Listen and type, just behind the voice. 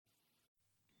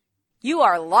You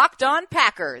are Locked On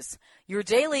Packers, your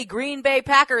daily Green Bay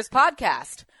Packers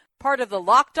podcast, part of the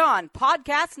Locked On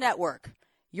Podcast Network,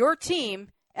 your team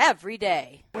every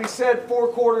day. We said 4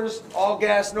 quarters, all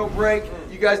gas, no break.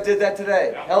 You guys did that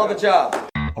today. Hell of a job.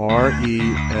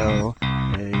 RELAX.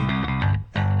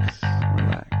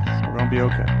 Relax. We're going to be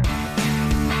okay.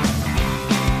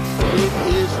 It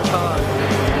is time.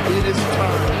 It is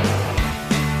time.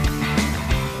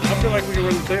 I feel like we can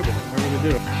run the table. I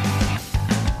really do.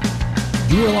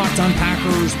 You are Locked On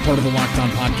Packers, part of the Locked On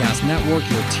Podcast Network,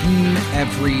 your team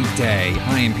every day.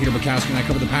 I am Peter Bukowski, and I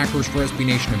cover the Packers for SB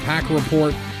Nation and Packer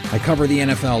Report. I cover the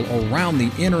NFL around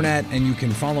the internet, and you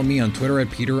can follow me on Twitter at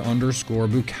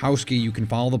Peter_Bukowski. You can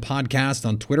follow the podcast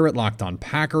on Twitter at Locked On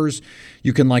Packers.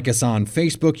 You can like us on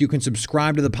Facebook. You can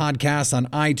subscribe to the podcast on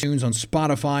iTunes, on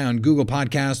Spotify, on Google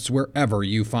Podcasts, wherever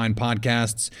you find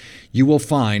podcasts. You will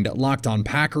find Locked On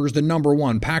Packers, the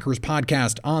 #1 Packers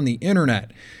podcast on the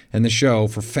internet, and the show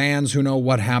for fans who know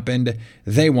what happened.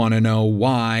 They want to know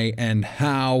why and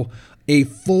how. A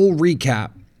full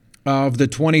recap of the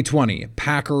 2020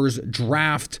 Packers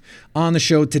draft on the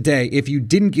show today. If you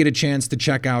didn't get a chance to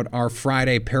check out our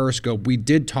Friday Periscope, we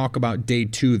did talk about day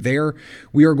 2 there.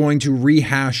 We are going to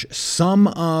rehash some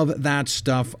of that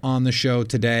stuff on the show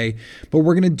today, but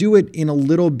we're going to do it in a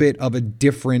little bit of a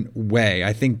different way.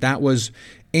 I think that was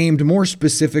aimed more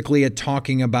specifically at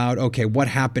talking about, okay, what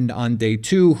happened on day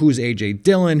 2, who's A.J.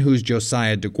 Dillon, who's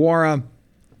Josiah DeGuara,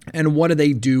 and what do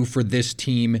they do for this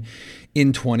team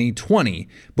in 2020?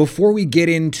 Before we get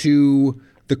into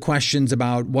the questions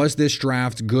about was this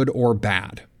draft good or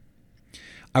bad,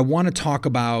 I want to talk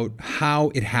about how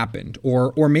it happened,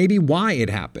 or maybe why it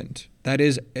happened. That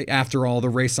is, after all, the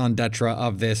raison d'etre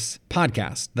of this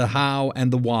podcast, the how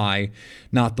and the why,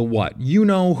 not the what. You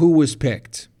know who was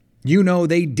picked. You know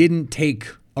they didn't take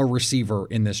a receiver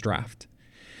in this draft.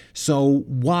 So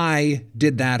why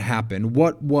did that happen?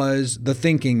 What was the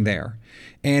thinking there?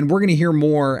 And we're going to hear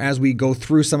more as we go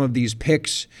through some of these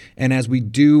picks and as we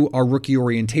do our rookie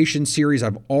orientation series.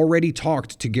 I've already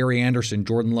talked to Gary Anderson,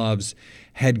 Jordan Love's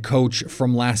head coach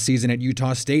from last season at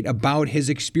Utah State, about his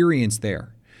experience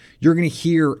there. You're going to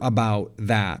hear about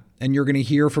that. And you're going to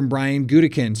hear from Brian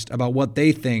Gutekunst about what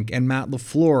they think, and Matt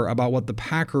LaFleur about what the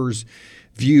Packers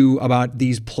view about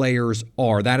these players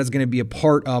are. That is going to be a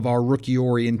part of our rookie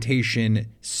orientation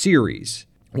series.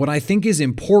 What I think is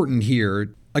important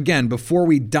here, again, before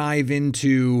we dive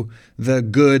into the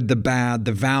good, the bad,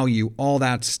 the value, all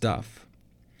that stuff,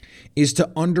 is to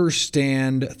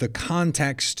understand the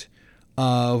context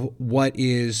of what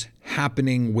is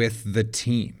happening with the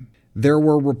team. There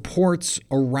were reports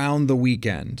around the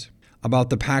weekend about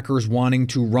the Packers wanting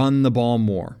to run the ball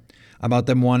more, about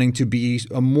them wanting to be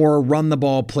a more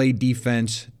run-the-ball,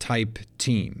 play-defense type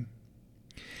team.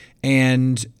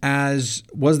 And as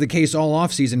was the case all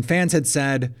offseason, fans had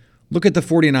said, look at the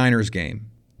 49ers game.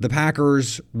 The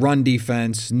Packers' run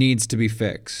defense needs to be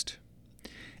fixed.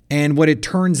 And what it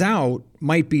turns out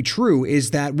might be true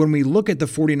is that when we look at the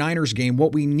 49ers game,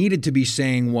 what we needed to be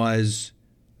saying was,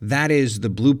 that is the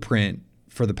blueprint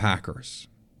for the Packers.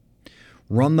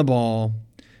 Run the ball,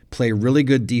 play really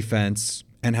good defense,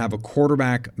 and have a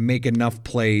quarterback make enough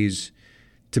plays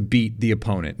to beat the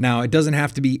opponent. Now, it doesn't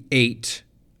have to be 8,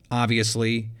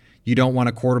 obviously. You don't want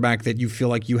a quarterback that you feel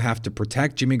like you have to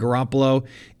protect. Jimmy Garoppolo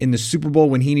in the Super Bowl,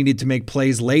 when he needed to make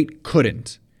plays late,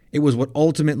 couldn't. It was what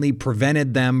ultimately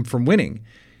prevented them from winning.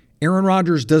 Aaron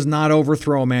Rodgers does not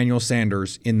overthrow Emmanuel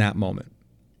Sanders in that moment.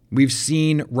 We've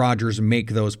seen Rodgers make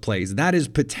those plays. That is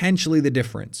potentially the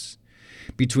difference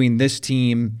between this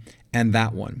team and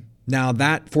that one. Now,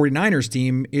 that 49ers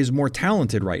team is more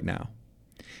talented right now.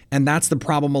 And that's the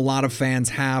problem a lot of fans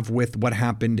have with what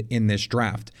happened in this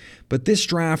draft. But this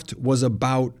draft was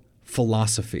about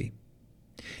philosophy.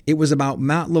 It was about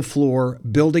Matt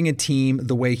LaFleur building a team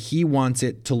the way he wants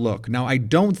it to look. Now, I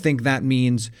don't think that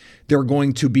means they're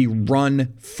going to be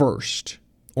run first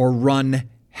or run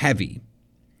heavy.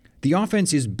 The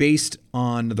offense is based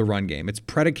on the run game. It's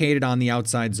predicated on the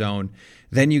outside zone.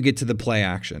 Then you get to the play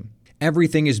action.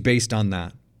 Everything is based on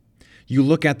that. You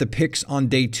look at the picks on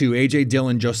day 2, A.J.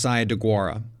 Dillon, Josiah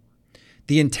DeGuara.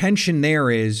 The intention there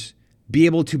is be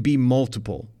able to be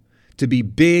multiple, to be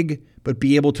big, but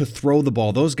be able to throw the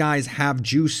ball. Those guys have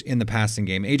juice in the passing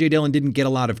game. A.J. Dillon didn't get a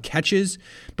lot of catches,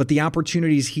 but the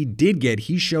opportunities he did get,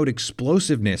 he showed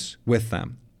explosiveness with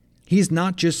them. He's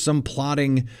not just some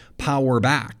plodding power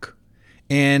back.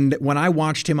 And when I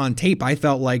watched him on tape, I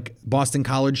felt like Boston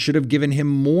College should have given him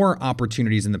more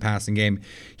opportunities in the passing game.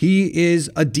 He is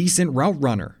a decent route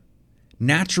runner,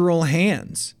 natural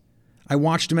hands. I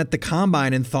watched him at the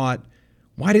combine and thought,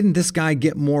 Why didn't this guy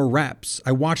get more reps?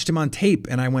 I watched him on tape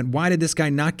and I went, why did this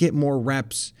guy not get more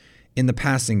reps in the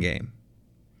passing game?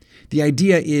 The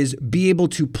idea is be able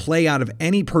to play out of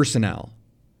any personnel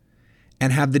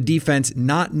and have the defense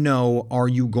not know, are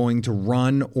you going to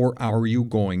run or are you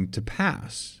going to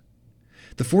pass?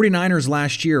 The 49ers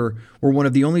last year were one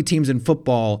of the only teams in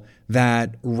football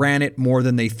that ran it more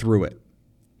than they threw it.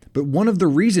 But one of the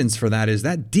reasons for that is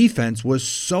that defense was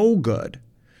so good,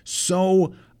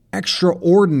 so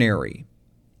extraordinary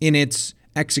in its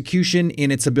execution,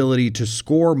 in its ability to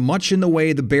score, much in the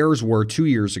way the Bears were 2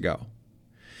 years ago.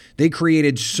 They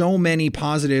created so many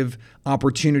positive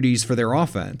opportunities for their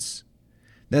offense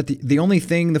that the only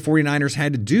thing the 49ers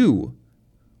had to do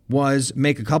was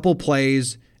make a couple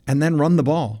plays and then run the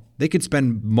ball. They could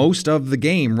spend most of the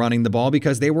game running the ball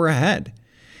because they were ahead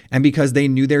and because they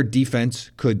knew their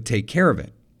defense could take care of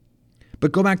it.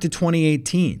 But go back to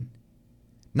 2018.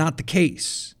 Not the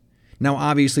case. Now,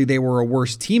 obviously, they were a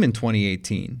worse team in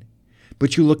 2018.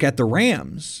 But you look at the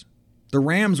Rams. The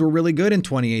Rams were really good in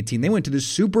 2018. They went to the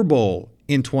Super Bowl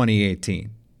in 2018.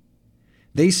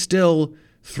 They still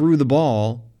threw the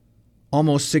ball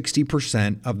almost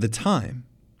 60% of the time.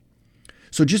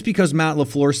 So just because Matt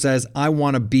LaFleur says, I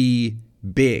want to be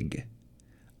big,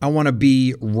 I want to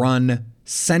be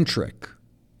run-centric,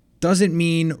 doesn't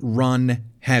mean run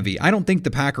heavy. I don't think the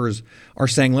Packers are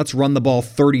saying, let's run the ball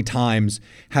 30 times,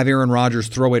 have Aaron Rodgers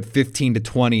throw it 15 to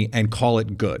 20 and call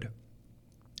it good.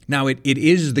 Now, it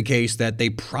is the case that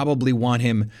they probably want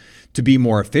him to be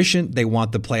more efficient. They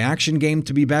want the play-action game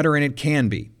to be better, and it can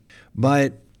be.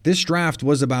 But this draft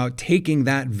was about taking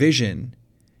that vision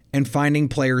and finding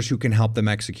players who can help them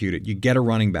execute it. You get a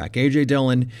running back. A.J.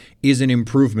 Dillon is an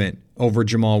improvement over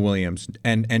Jamal Williams.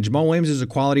 And Jamal Williams is a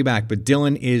quality back, but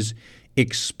Dillon is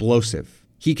explosive.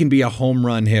 He can be a home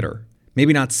run hitter.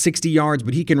 Maybe not 60 yards,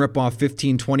 but he can rip off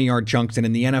 15, 20-yard chunks. And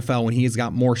in the NFL, when he has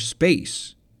got more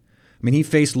space, I mean, he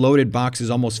faced loaded boxes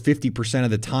almost 50%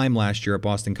 of the time last year at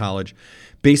Boston College,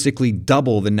 basically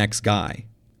double the next guy.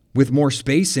 With more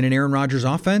space in an Aaron Rodgers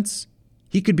offense,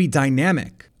 he could be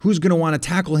dynamic. Who's going to want to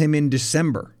tackle him in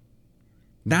December?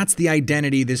 That's the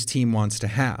identity this team wants to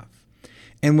have.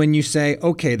 And when you say,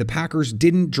 okay, the Packers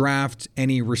didn't draft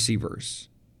any receivers.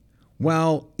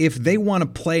 Well, if they want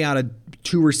to play out of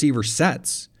two receiver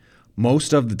sets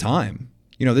most of the time,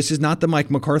 this is not the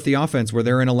Mike McCarthy offense where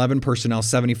they're in 11 personnel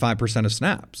 75% of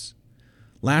snaps.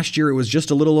 Last year, it was just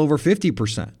a little over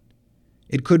 50%.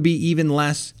 It could be even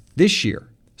less this year.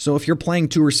 So if you're playing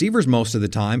two receivers most of the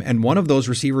time, and one of those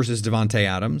receivers is Davante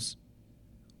Adams,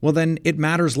 well, then it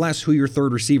matters less who your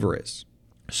third receiver is.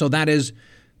 So that is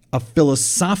a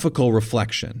philosophical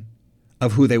reflection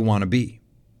of who they want to be.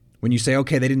 When you say,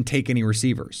 okay, they didn't take any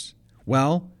receivers.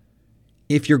 Well,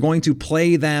 if you're going to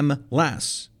play them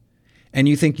less, and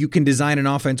you think you can design an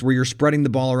offense where you're spreading the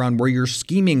ball around, where you're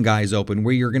scheming guys open,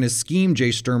 where you're going to scheme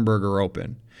Jay Sternberger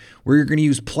open, where you're going to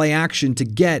use play action to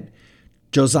get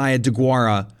Josiah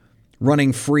DeGuara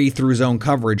running free through zone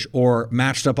coverage or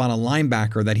matched up on a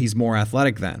linebacker that he's more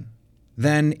athletic than,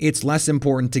 then it's less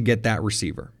important to get that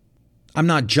receiver. I'm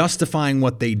not justifying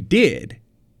what they did.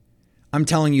 I'm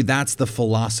telling you that's the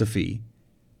philosophy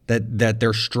that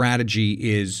their strategy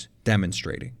is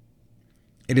demonstrating.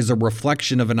 It is a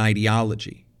reflection of an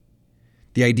ideology.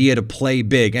 The idea to play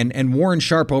big. And Warren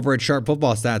Sharp over at Sharp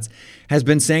Football Stats has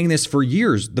been saying this for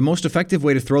years. The most effective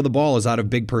way to throw the ball is out of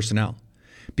big personnel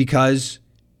because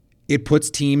it puts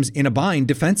teams in a bind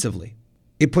defensively.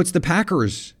 It puts the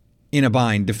Packers in a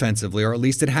bind defensively, or at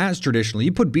least it has traditionally.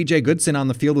 You put B.J. Goodson on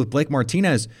the field with Blake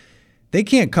Martinez, they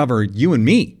can't cover you and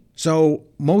me. So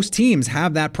most teams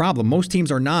have that problem. Most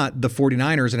teams are not the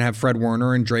 49ers and have Fred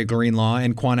Warner and Dre Greenlaw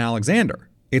and Quan Alexander.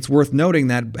 It's worth noting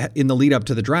that in the lead up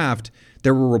to the draft,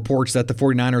 there were reports that the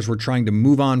 49ers were trying to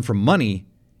move on from money,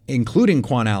 including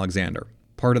Quan Alexander.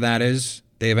 Part of that is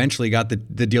they eventually got the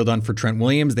deal done for Trent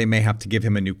Williams. They may have to give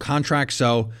him a new contract,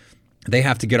 so they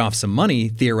have to get off some money,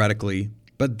 theoretically.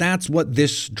 But that's what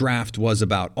this draft was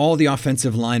about. All the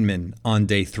offensive linemen on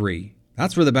day 3.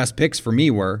 That's where the best picks for me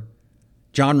were.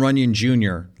 John Runyon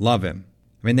Jr., love him.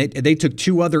 I mean, they took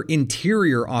 2 other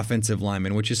interior offensive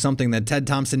linemen, which is something that Ted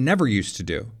Thompson never used to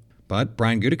do. But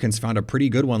Brian Gutekunst found a pretty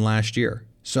good one last year.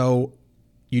 So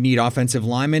you need offensive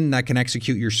linemen that can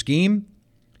execute your scheme.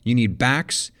 You need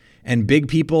backs and big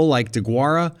people like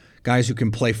DeGuara, guys who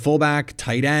can play fullback,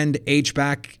 tight end,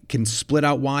 H-back, can split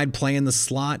out wide, play in the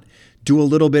slot, do a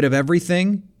little bit of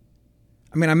everything.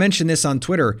 I mean, I mentioned this on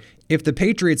Twitter. If the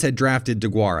Patriots had drafted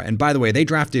DeGuara, and by the way, they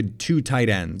drafted 2 tight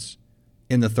ends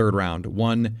in the 3rd round.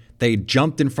 One, they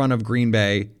jumped in front of Green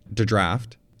Bay to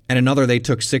draft, and another they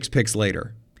took 6 picks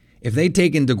later. If they'd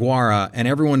taken DeGuara and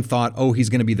everyone thought, oh, he's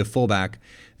going to be the fullback,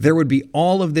 there would be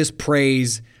all of this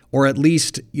praise, or at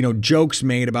least, jokes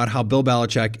made about how Bill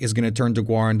Belichick is going to turn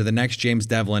DeGuara into the next James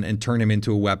Devlin and turn him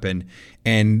into a weapon,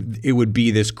 and it would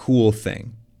be this cool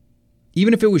thing.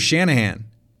 Even if it was Shanahan,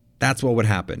 that's what would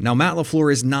happen. Now, Matt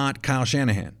LaFleur is not Kyle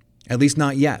Shanahan, at least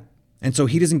not yet. And so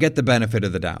he doesn't get the benefit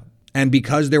of the doubt. And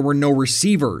because there were no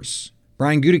receivers,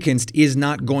 Brian Gutekunst is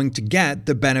not going to get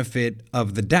the benefit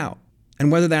of the doubt.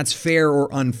 And whether that's fair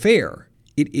or unfair,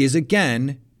 it is,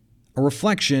 again, a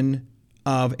reflection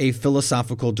of a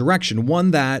philosophical direction,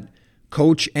 one that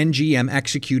coach and GM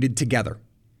executed together.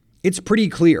 It's pretty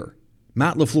clear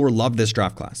Matt LaFleur loved this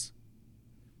draft class.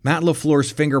 Matt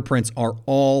LaFleur's fingerprints are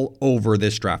all over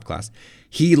this draft class.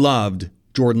 He loved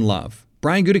Jordan Love.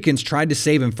 Brian Gutekunst tried to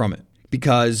save him from it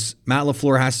because Matt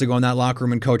LaFleur has to go in that locker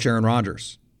room and coach Aaron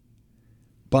Rodgers.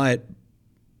 But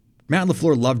Matt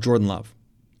LaFleur loved Jordan Love.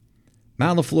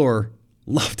 Matt LaFleur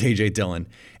loved A.J. Dillon.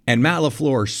 And Matt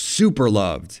LaFleur super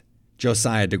loved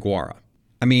Josiah DeGuara.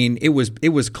 I mean, it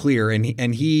was clear. And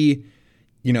he,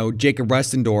 Jacob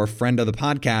Restendorf, friend of the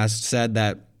podcast, said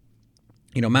that,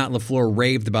 Matt LaFleur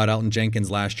raved about Elton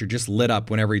Jenkins last year, just lit up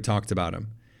whenever he talked about him.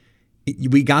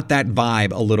 We got that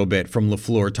vibe a little bit from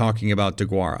LaFleur talking about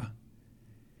DeGuara.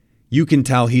 You can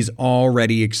tell he's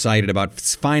already excited about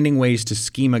finding ways to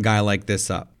scheme a guy like this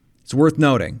up. It's worth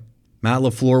noting, Matt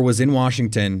LaFleur was in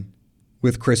Washington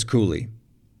with Chris Cooley,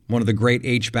 one of the great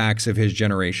H-backs of his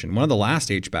generation, one of the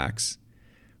last H-backs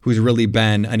who's really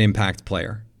been an impact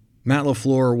player. Matt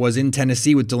LaFleur was in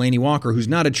Tennessee with Delanie Walker, who's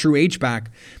not a true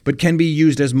H-back, but can be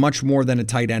used as much more than a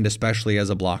tight end, especially as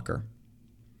a blocker.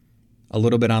 A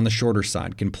little bit on the shorter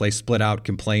side, can play split out,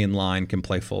 can play in line, can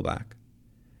play fullback.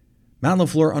 Matt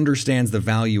LaFleur understands the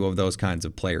value of those kinds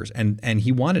of players, and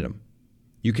he wanted them.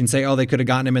 You can say, oh, they could have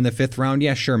gotten him in the 5th round.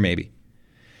 Yeah, sure, maybe.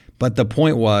 But the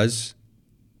point was,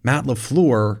 Matt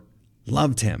LaFleur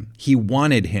loved him. He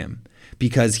wanted him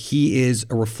because he is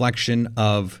a reflection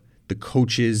of the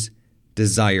coach's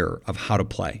desire of how to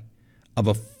play, of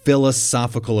a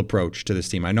philosophical approach to this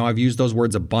team. I know I've used those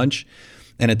words a bunch,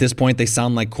 and at this point they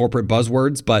sound like corporate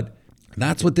buzzwords, but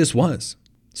that's what this was.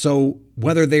 So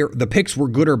whether the picks were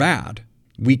good or bad,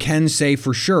 we can say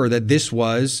for sure that this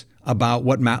was about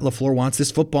what Matt LaFleur wants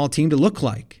this football team to look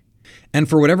like. And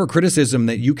for whatever criticism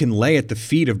that you can lay at the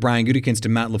feet of Brian Gutekunst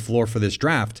and Matt LaFleur for this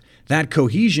draft, that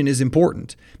cohesion is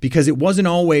important because it wasn't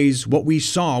always what we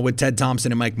saw with Ted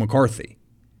Thompson and Mike McCarthy.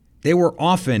 They were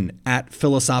often at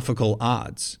philosophical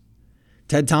odds.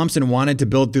 Ted Thompson wanted to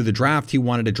build through the draft. He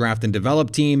wanted a draft and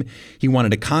develop team. He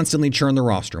wanted to constantly churn the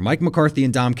roster. Mike McCarthy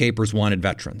and Dom Capers wanted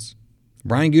veterans.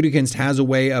 Brian Gutekunst has a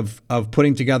way of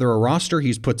putting together a roster.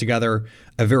 He's put together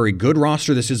a very good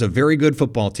roster. This is a very good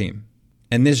football team.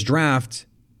 And this draft,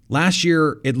 last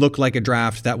year, it looked like a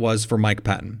draft that was for Mike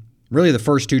Pettin. Really, the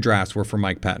first 2 drafts were for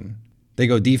Mike Pettin. They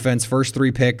go defense first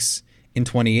 3 picks in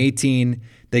 2018.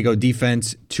 They go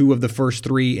defense 2 of the first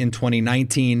 3 in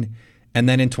 2019. And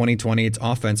then in 2020, it's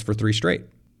offense for 3 straight.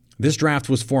 This draft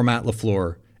was for Matt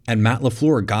LaFleur, and Matt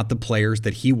LaFleur got the players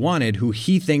that he wanted, who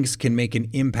he thinks can make an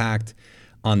impact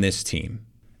on this team.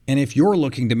 And if you're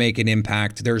looking to make an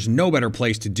impact, there's no better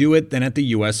place to do it than at the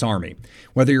U.S. Army.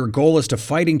 Whether your goal is to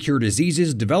fight and cure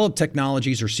diseases, develop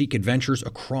technologies, or seek adventures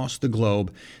across the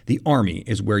globe, the Army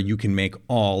is where you can make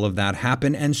all of that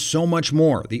happen and so much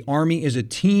more. The Army is a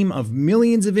team of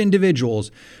millions of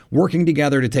individuals working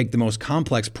together to take the most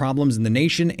complex problems in the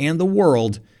nation and the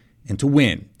world and to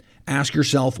win. Ask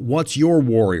yourself, what's your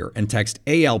warrior? And text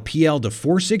ALPL to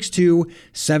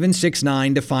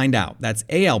 462-769 to find out. That's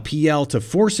ALPL to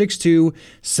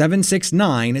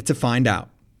 462-769 to find out.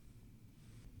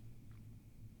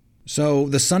 So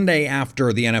the Sunday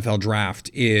after the NFL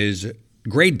draft is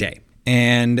grade day.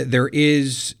 And there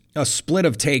is a split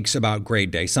of takes about grade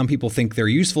day. Some people think they're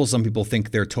useful. Some people think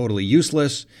they're totally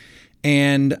useless.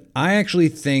 And I actually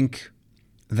think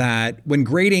that when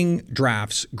grading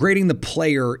drafts, grading the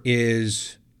player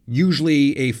is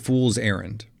usually a fool's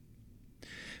errand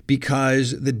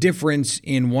because the difference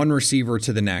in one receiver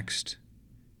to the next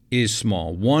is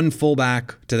small. One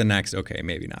fullback to the next, okay,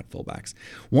 maybe not fullbacks.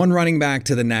 One running back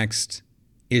to the next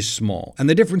is small. And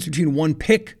the difference between one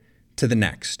pick to the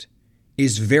next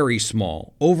is very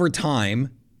small. Over time,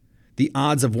 the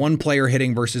odds of one player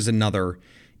hitting versus another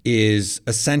is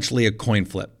essentially a coin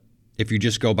flip if you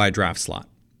just go by draft slot.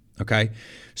 Okay,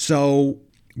 so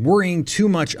worrying too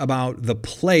much about the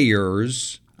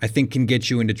players, I think, can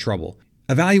get you into trouble.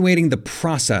 Evaluating the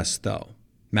process, though,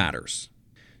 matters.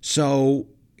 So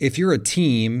if you're a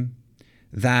team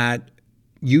that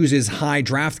uses high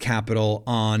draft capital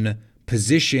on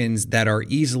positions that are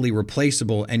easily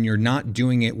replaceable and you're not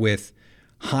doing it with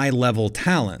high-level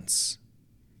talents,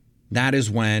 that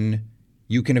is when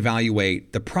you can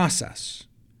evaluate the process.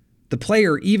 The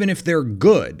player, even if they're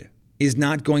good, is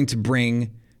not going to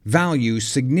bring value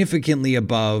significantly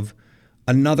above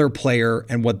another player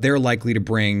and what they're likely to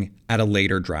bring at a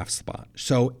later draft spot.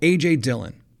 So A.J.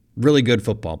 Dillon, really good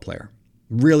football player.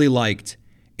 Really liked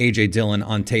A.J. Dillon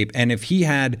on tape. And if he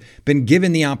had been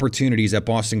given the opportunities at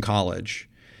Boston College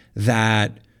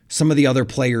that some of the other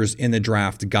players in the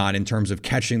draft got in terms of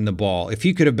catching the ball, if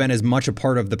he could have been as much a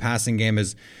part of the passing game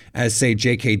as say,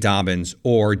 J.K. Dobbins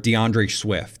or DeAndre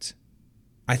Swift,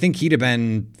 I think he'd have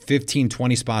been 15,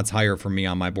 20 spots higher for me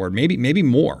on my board, maybe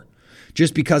more,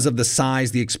 just because of the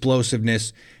size, the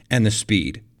explosiveness, and the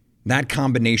speed. That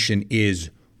combination is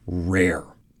rare,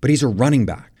 but he's a running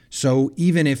back. So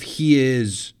even if he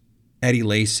is Eddie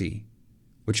Lacy,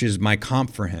 which is my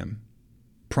comp for him,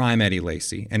 prime Eddie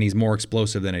Lacy, and he's more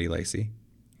explosive than Eddie Lacy,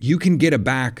 you can get a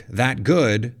back that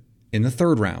good in the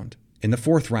third round, in the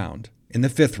fourth round, in the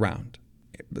fifth round.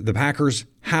 The Packers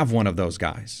have one of those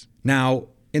guys. Now,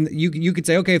 you could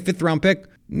say, okay, fifth round pick,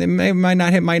 might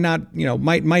not hit, might not,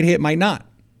 might hit, might not.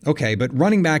 Okay, but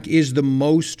running back is the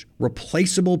most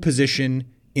replaceable position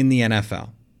in the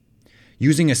NFL.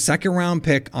 Using a second round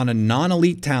pick on a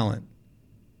non-elite talent,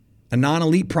 a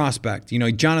non-elite prospect,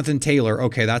 Jonathan Taylor,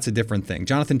 okay, that's a different thing.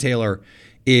 Jonathan Taylor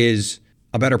is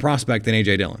a better prospect than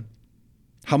A.J. Dillon.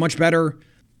 How much better?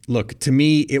 Look, to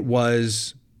me, it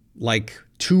was like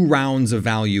 2 rounds of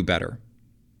value better,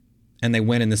 and they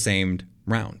went in the same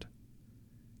round.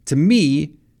 To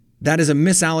me, that is a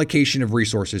misallocation of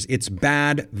resources. It's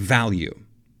bad value,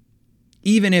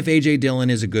 even if A.J.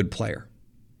 Dillon is a good player.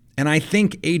 And I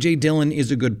think A.J. Dillon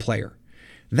is a good player.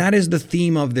 That is the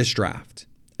theme of this draft,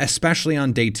 especially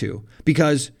on day 2,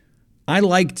 because I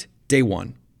liked day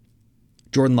 1.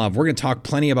 Jordan Love. We're going to talk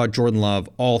plenty about Jordan Love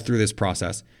all through this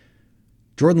process.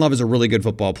 Jordan Love is a really good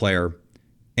football player.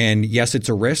 And yes, it's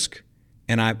a risk.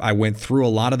 And I went through a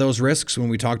lot of those risks when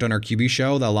we talked on our QB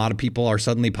show. That a lot of people are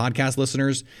suddenly podcast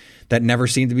listeners that never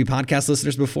seemed to be podcast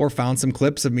listeners before, found some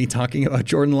clips of me talking about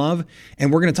Jordan Love.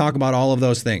 And we're going to talk about all of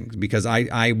those things because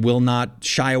I will not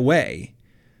shy away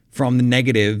from the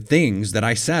negative things that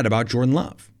I said about Jordan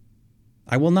Love.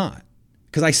 I will not,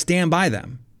 because I stand by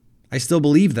them. I still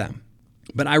believe them.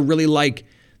 But I really like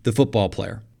the football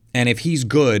player. And if he's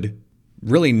good,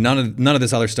 really none of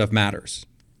this other stuff matters.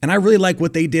 And I really like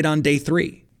what they did on day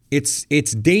 3. It's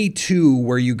day 2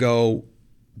 where you go,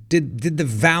 did the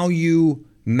value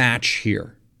match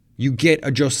here? You get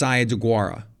a Josiah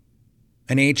DeGuara,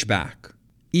 an H-back,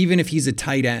 even if he's a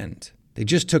tight end. They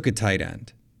just took a tight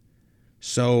end.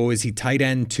 So is he tight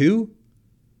end 2?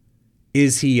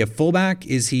 Is he a fullback?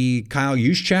 Is he Kyle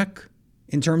Juszczyk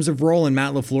in terms of role? And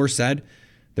Matt LaFleur said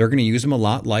they're going to use him a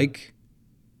lot like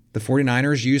the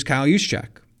 49ers used Kyle Juszczyk.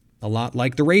 A lot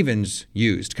like the Ravens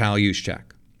used Kyle Juszczyk.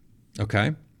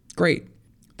 Okay, great.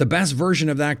 The best version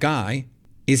of that guy,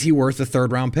 is he worth a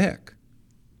third-round pick?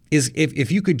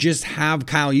 If you could just have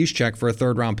Kyle Juszczyk for a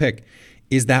third-round pick,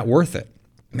 is that worth it?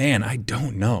 Man, I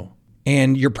don't know.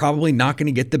 And you're probably not going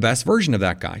to get the best version of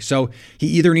that guy. So he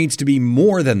either needs to be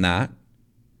more than that,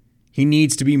 he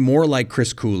needs to be more like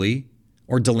Chris Cooley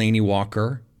or Delanie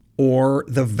Walker, or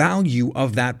the value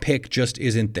of that pick just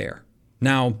isn't there.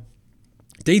 Now,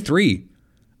 day 3,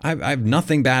 I have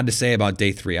nothing bad to say about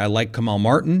day 3. I like Kamal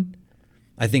Martin.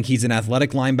 I think he's an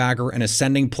athletic linebacker, an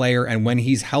ascending player, and when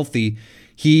he's healthy,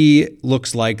 he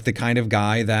looks like the kind of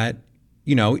guy that,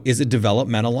 is a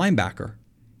developmental linebacker.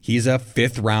 He's a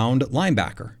 5th round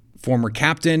linebacker. Former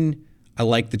captain. I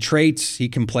like the traits. He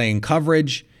can play in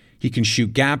coverage. He can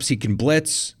shoot gaps. He can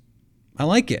blitz. I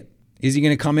like it. Is he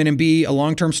going to come in and be a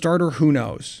long-term starter? Who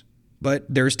knows? But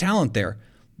there's talent there.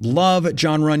 Love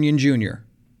Jon Runyan Jr.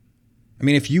 I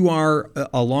mean, if you are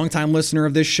a longtime listener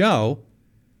of this show,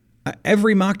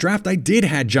 every mock draft I did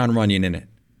had Jon Runyan in it.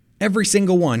 Every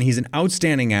single one. He's an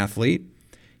outstanding athlete.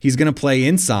 He's going to play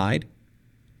inside.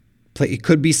 It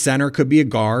could be center, could be a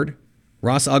guard.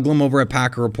 Ross Uglum over at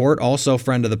Packer Report, also a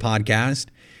friend of the podcast,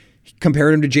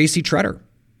 compared him to J.C. Tretter.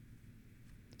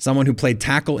 Someone who played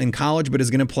tackle in college but is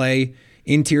going to play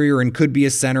interior and could be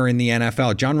a center in the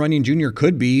NFL. Jon Runyan Jr.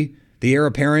 could be the heir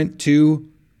apparent to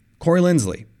Corey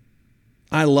Linsley.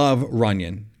 I love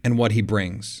Runyan and what he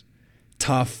brings.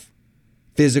 Tough,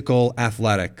 physical,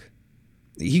 athletic.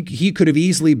 He could have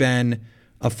easily been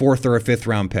a 4th or a 5th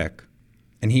round pick,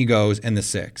 and he goes in the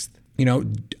 6th.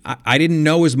 I didn't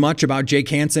know as much about Jake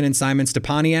Hansen and Simon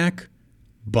Stepaniak,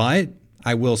 but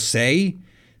I will say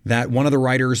that one of the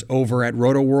writers over at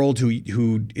RotoWorld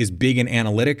who is big in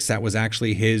analytics, that was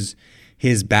actually his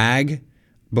his bag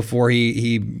before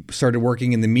he started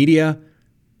working in the media.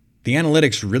 The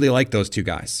analytics really like those two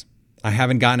guys. I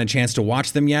haven't gotten a chance to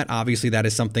watch them yet. Obviously, that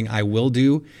is something I will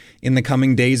do in the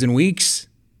coming days and weeks.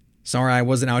 Sorry, I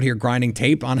wasn't out here grinding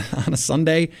tape on a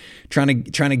Sunday, trying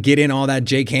to get in all that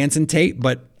Jake Hansen tape.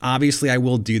 But obviously, I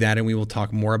will do that, and we will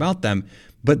talk more about them.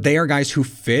 But they are guys who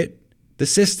fit the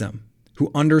system, who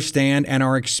understand and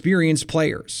are experienced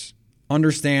players,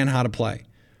 understand how to play.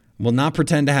 Will not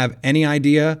pretend to have any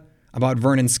idea about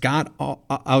Vernon Scott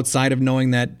outside of knowing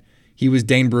that he was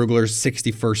Dane Brugler's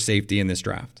 61st safety in this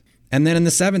draft. And then in the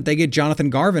 7th, they get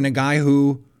Jonathan Garvin, a guy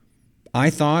who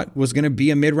I thought was going to be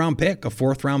a mid-round pick, a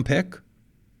 4th-round pick,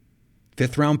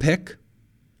 5th-round pick.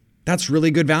 That's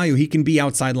really good value. He can be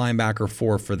outside linebacker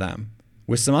 4 for them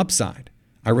with some upside.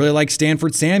 I really like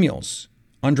Stanford Samuels,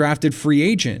 undrafted free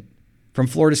agent from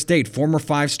Florida State, former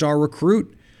 5-star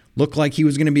recruit. Looked like he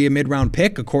was going to be a mid-round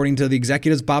pick, according to the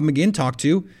executives Bob McGinn talked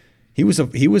to. He was a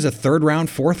 3rd-round,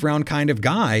 4th-round kind of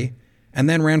guy, and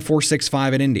then ran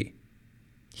 4.65 at Indy.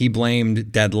 He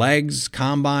blamed dead legs,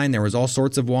 combine. There was all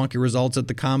sorts of wonky results at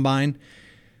the combine.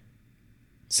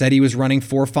 Said he was running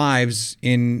 4.5s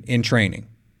in training.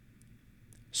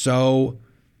 So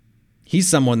he's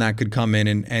someone that could come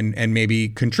in and maybe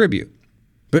contribute.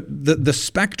 But the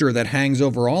specter that hangs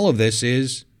over all of this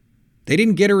is they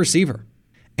didn't get a receiver.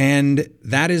 And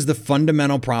that is the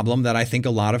fundamental problem that I think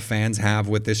a lot of fans have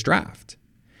with this draft.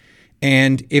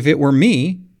 And if it were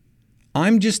me,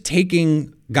 I'm just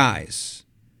taking guys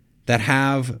that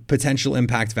have potential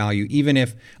impact value, even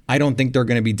if I don't think they're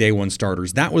going to be day one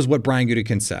starters. That was what Brian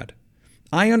Gutekunst said.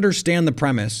 I understand the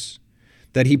premise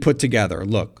that he put together.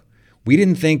 Look, we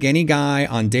didn't think any guy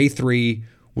on day 3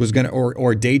 was going to,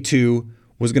 or day 2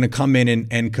 was going to come in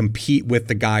and compete with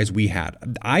the guys we had.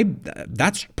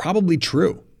 That's probably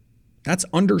true. That's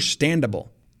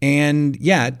understandable. And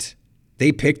yet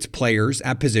they picked players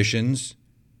at positions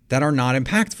that are not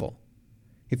impactful.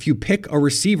 If you pick a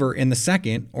receiver in the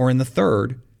 2nd or in the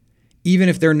 3rd, even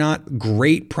if they're not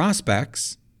great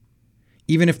prospects,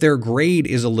 even if their grade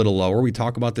is a little lower, we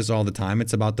talk about this all the time,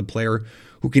 it's about the player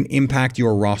who can impact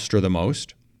your roster the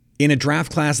most. In a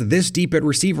draft class this deep at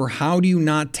receiver, how do you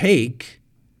not take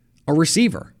a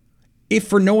receiver? If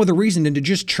for no other reason than to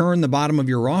just churn the bottom of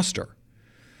your roster.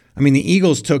 I mean, the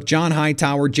Eagles took John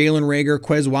Hightower, Jalen Reagor,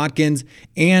 Quez Watkins,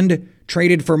 and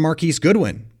traded for Marquise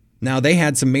Goodwin. Now, they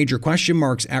had some major question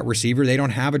marks at receiver. They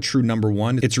don't have a true number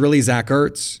 1. It's really Zach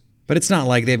Ertz. But it's not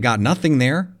like they've got nothing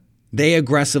there. They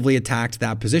aggressively attacked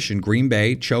that position. Green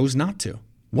Bay chose not to.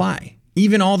 Why?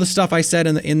 Even all the stuff I said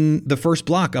in the first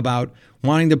block about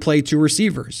wanting to play 2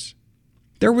 receivers.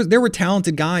 There were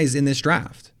talented guys in this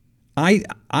draft.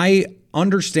 I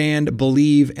understand,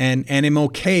 believe, and am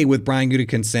okay with Brian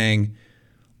Gutekunst saying,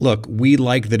 look, we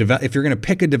like if you're going to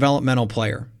pick a developmental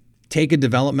player, take a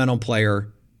developmental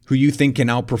player who you think can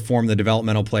outperform the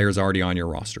developmental players already on your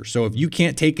roster. So if you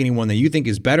can't take anyone that you think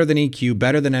is better than EQ,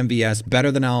 better than MVS, better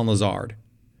than Allen Lazard,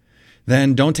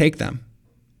 then don't take them.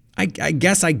 I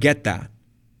guess I get that.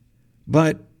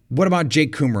 But what about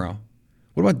Jake Kumerow?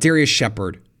 What about Darius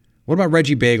Shepard? What about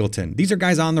Reggie Bagleton? These are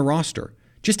guys on the roster.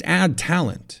 Just add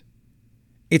talent.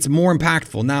 It's more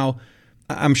impactful. Now,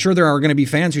 I'm sure there are going to be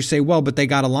fans who say, well, but they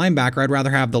got a linebacker. I'd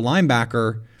rather have the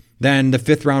linebacker than the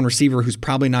 5th-round receiver who's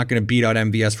probably not going to beat out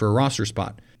MVS for a roster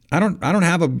spot. I don't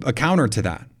have a counter to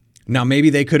that. Now, maybe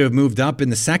they could have moved up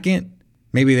in the 2nd.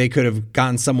 Maybe they could have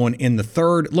gotten someone in the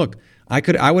 3rd. Look,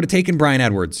 I would have taken Bryan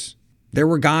Edwards. There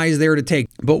were guys there to take.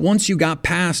 But once you got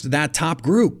past that top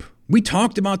group, we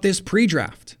talked about this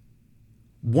pre-draft.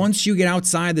 Once you get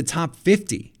outside the top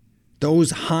 50, those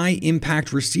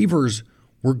high-impact receivers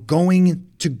were going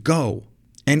to go.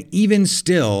 And even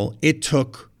still, it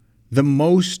took the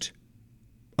most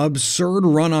absurd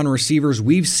run on receivers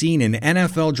we've seen in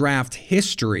NFL draft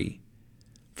history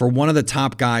for one of the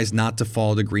top guys not to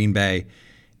fall to Green Bay.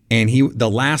 And the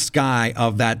last guy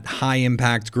of that high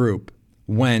impact group,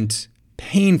 went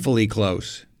painfully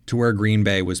close to where Green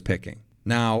Bay was picking.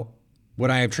 Now, would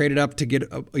I have traded up to get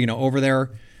over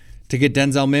there to get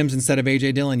Denzel Mims instead of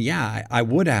A.J. Dillon? Yeah, I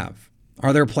would have.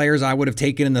 Are there players I would have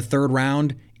taken in the 3rd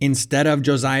round instead of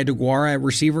Josiah DeGuara at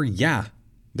receiver? Yeah.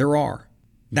 There are.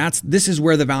 This is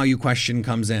where the value question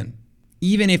comes in.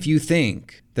 Even if you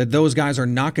think that those guys are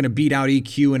not going to beat out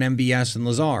EQ and MVS and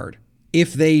Lazard,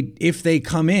 if they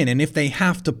come in and if they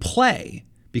have to play,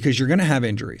 because you're going to have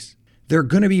injuries, they're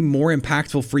going to be more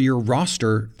impactful for your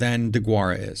roster than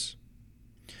DeGuara is.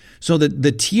 So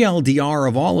the TLDR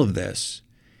of all of this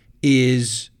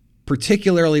is,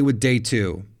 particularly with day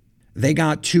 2, they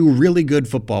got 2 really good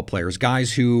football players,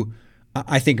 guys who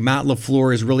I think Matt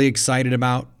LaFleur is really excited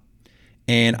about.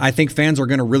 And I think fans are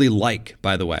going to really like,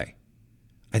 by the way.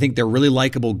 I think they're really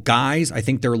likable guys. I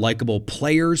think they're likable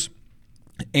players.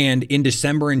 And in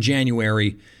December and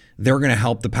January, they're going to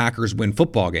help the Packers win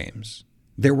football games.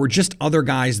 There were just other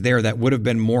guys there that would have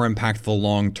been more impactful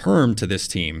long-term to this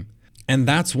team. And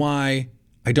that's why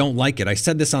I don't like it. I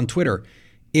said this on Twitter.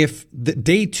 If the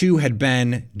day 2 had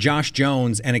been Josh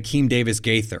Jones and Akeem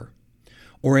Davis-Gaither,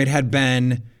 or it had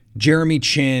been Jeremy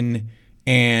Chin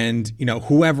and,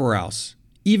 whoever else,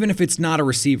 even if it's not a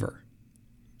receiver,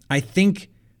 I think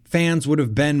fans would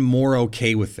have been more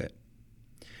okay with it.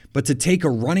 But to take a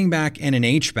running back and an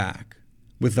H-back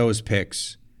with those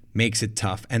picks makes it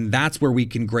tough. And that's where we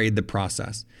can grade the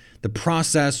process. The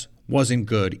process wasn't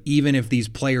good, even if these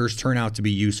players turn out to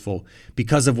be useful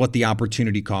because of what the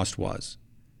opportunity cost was.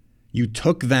 You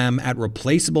took them at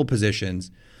replaceable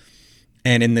positions,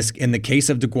 and in the case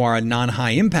of DeGuara,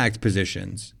 non-high impact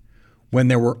positions, when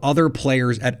there were other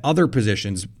players at other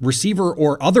positions, receiver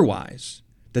or otherwise,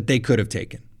 that they could have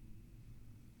taken.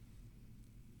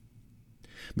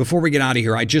 Before we get out of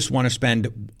here, I just want to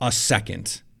spend a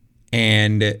second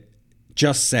and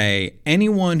just say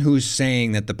anyone who's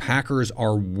saying that the Packers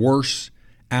are worse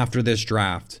after this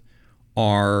draft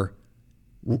are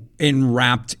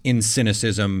enwrapped in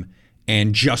cynicism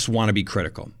and just want to be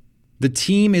critical. The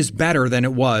team is better than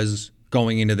it was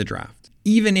going into the draft.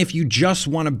 Even if you just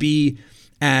want to be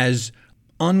as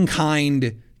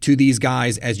unkind to these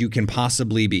guys as you can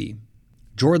possibly be,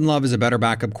 Jordan Love is a better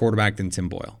backup quarterback than Tim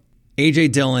Boyle. A.J.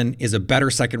 Dillon is a better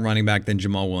second running back than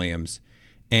Jamal Williams.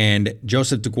 And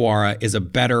Joseph DeGuara is a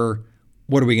better,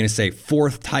 what are we going to say,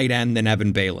 fourth tight end than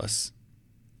Evan Bayless.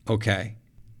 Okay.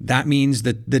 That means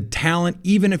that the talent,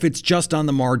 even if it's just on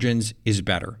the margins, is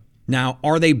better. Now,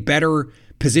 are they better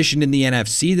positioned in the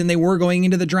NFC than they were going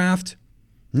into the draft?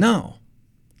 No.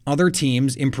 Other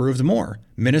teams improved more.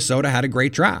 Minnesota had a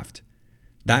great draft.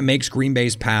 That makes Green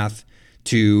Bay's path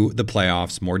to the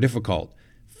playoffs more difficult.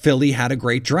 Philly had a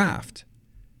great draft.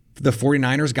 The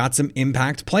 49ers got some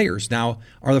impact players. Now,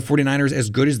 are the 49ers as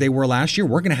good as they were last year?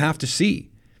 We're going to have to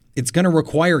see. It's going to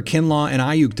require Kinlaw and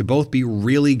Ayuk to both be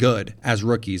really good as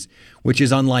rookies, which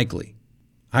is unlikely.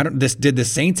 Did the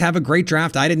Saints have a great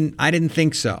draft? I didn't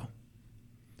think so.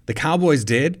 The Cowboys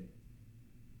did.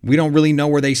 We don't really know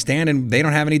where they stand, and they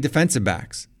don't have any defensive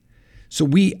backs. So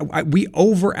we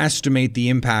overestimate the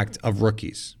impact of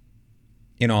rookies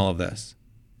in all of this.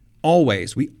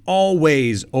 We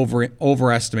always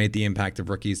overestimate the impact of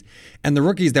rookies. And the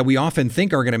rookies that we often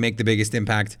think are going to make the biggest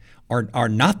impact are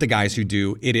not the guys who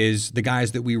do. It is the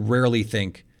guys that we rarely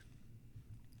think.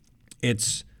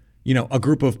 It's, a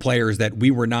group of players that we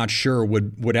were not sure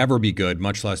would ever be good,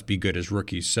 much less be good as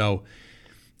rookies. So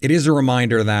it is a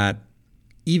reminder that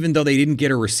even though they didn't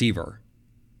get a receiver,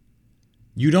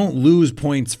 you don't lose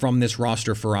points from this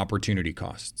roster for opportunity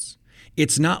costs.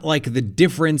 It's not like the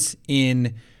difference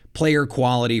in player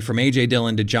quality from A.J.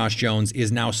 Dillon to Josh Jones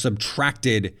is now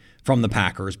subtracted from the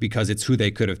Packers because it's who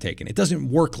they could have taken. It doesn't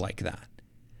work like that.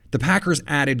 The Packers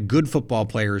added good football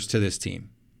players to this team.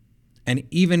 And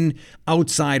even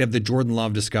outside of the Jordan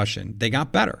Love discussion, they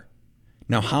got better.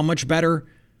 Now, how much better?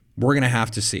 We're going to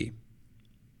have to see.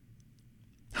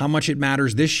 How much it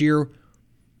matters this year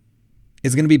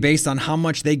is going to be based on how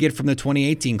much they get from the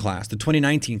 2018 class, the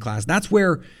 2019 class. That's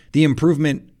where the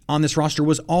improvement on this roster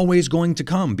was always going to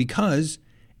come because,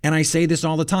 and I say this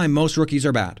all the time, most rookies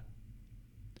are bad.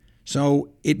 So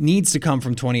it needs to come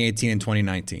from 2018 and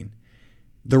 2019.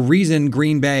 The reason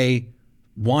Green Bay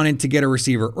wanted to get a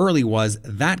receiver early was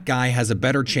that guy has a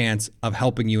better chance of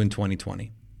helping you in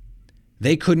 2020.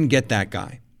 They couldn't get that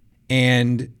guy.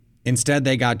 And instead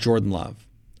they got Jordan Love.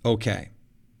 Okay.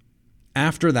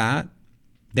 After that,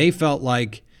 they felt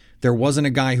like there wasn't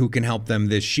a guy who can help them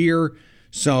this year,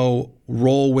 so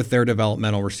roll with their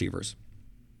developmental receivers.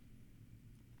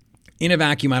 In a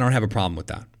vacuum, I don't have a problem with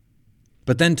that.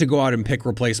 But then to go out and pick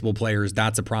replaceable players,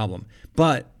 that's a problem.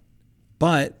 But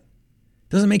it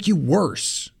doesn't make you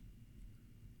worse.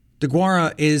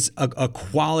 DeGuara is a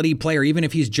quality player, even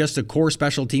if he's just a core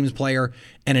special teams player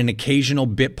and an occasional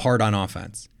bit part on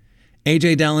offense.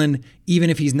 A.J. Dillon, even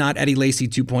if he's not Eddie Lacy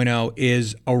 2.0,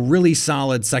 is a really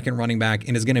solid second running back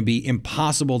and is going to be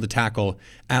impossible to tackle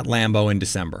at Lambeau in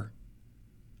December.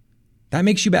 That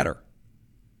makes you better.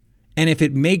 And if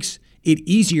it makes it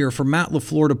easier for Matt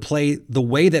LaFleur to play the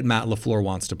way that Matt LaFleur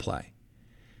wants to play,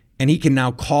 and he can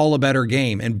now call a better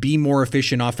game and be more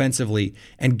efficient offensively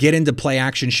and get into play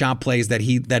action shot plays that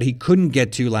he couldn't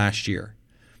get to last year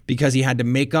because he had to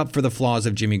make up for the flaws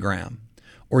of Jimmy Graham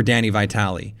or Danny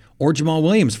Vitale or Jamal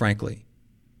Williams, frankly,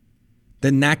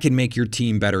 then that can make your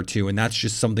team better too. And that's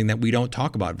just something that we don't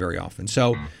talk about very often.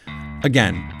 So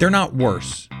again, they're not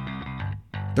worse.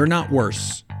 They're not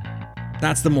worse.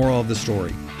 That's the moral of the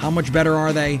story. How much better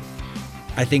are they?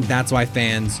 I think that's why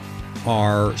fans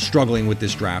are struggling with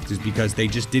this draft, is because they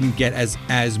just didn't get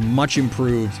as much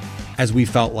improved as we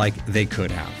felt like they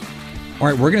could have. All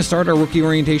right, we're going to start our rookie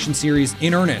orientation series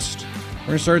in earnest. We're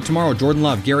going to start it tomorrow. Jordan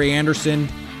Love, Gary Anderson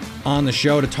on the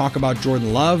show to talk about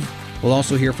Jordan Love. We'll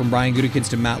also hear from Brian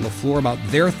Gutekunst and Matt LaFleur about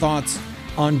their thoughts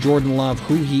on Jordan Love,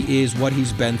 who he is, what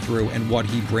he's been through, and what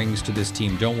he brings to this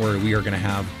team. Don't worry, we are going to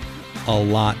have a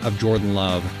lot of Jordan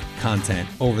Love content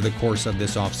over the course of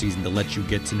this offseason to let you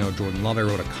get to know Jordan Love. I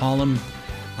wrote a column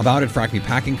about it for Acme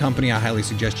Packing Company. I highly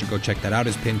suggest you go check that out.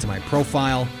 It's pinned to my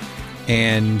profile.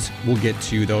 And we'll get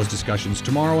to those discussions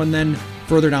tomorrow and then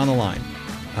further down the line.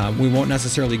 We won't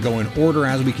necessarily go in order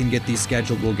as we can get these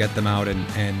scheduled. We'll get them out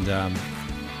and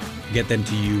get them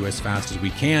to you as fast as we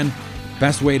can.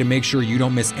 Best way to make sure you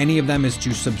don't miss any of them is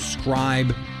to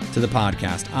subscribe to the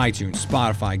podcast. iTunes,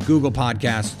 Spotify, Google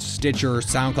Podcasts, Stitcher,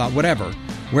 SoundCloud, whatever.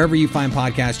 Wherever you find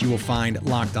podcasts, you will find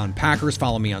Locked On Packers.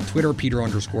 Follow me on Twitter,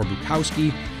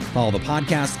 Peter_Bukowski. Follow the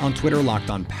podcast on Twitter, Locked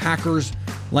On Packers.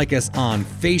 Like us on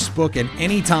Facebook. And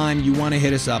anytime you want to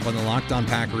hit us up on the Locked On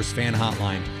Packers fan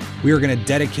hotline, we are going to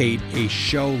dedicate a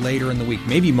show later in the week,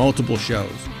 maybe multiple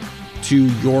shows, to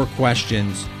your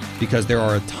questions because there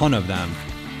are a ton of them.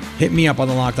 Hit me up on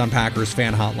the Locked On Packers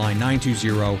fan hotline,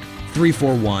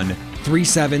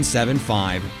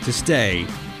 920-341-3775 to stay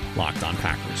Locked On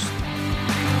Packers.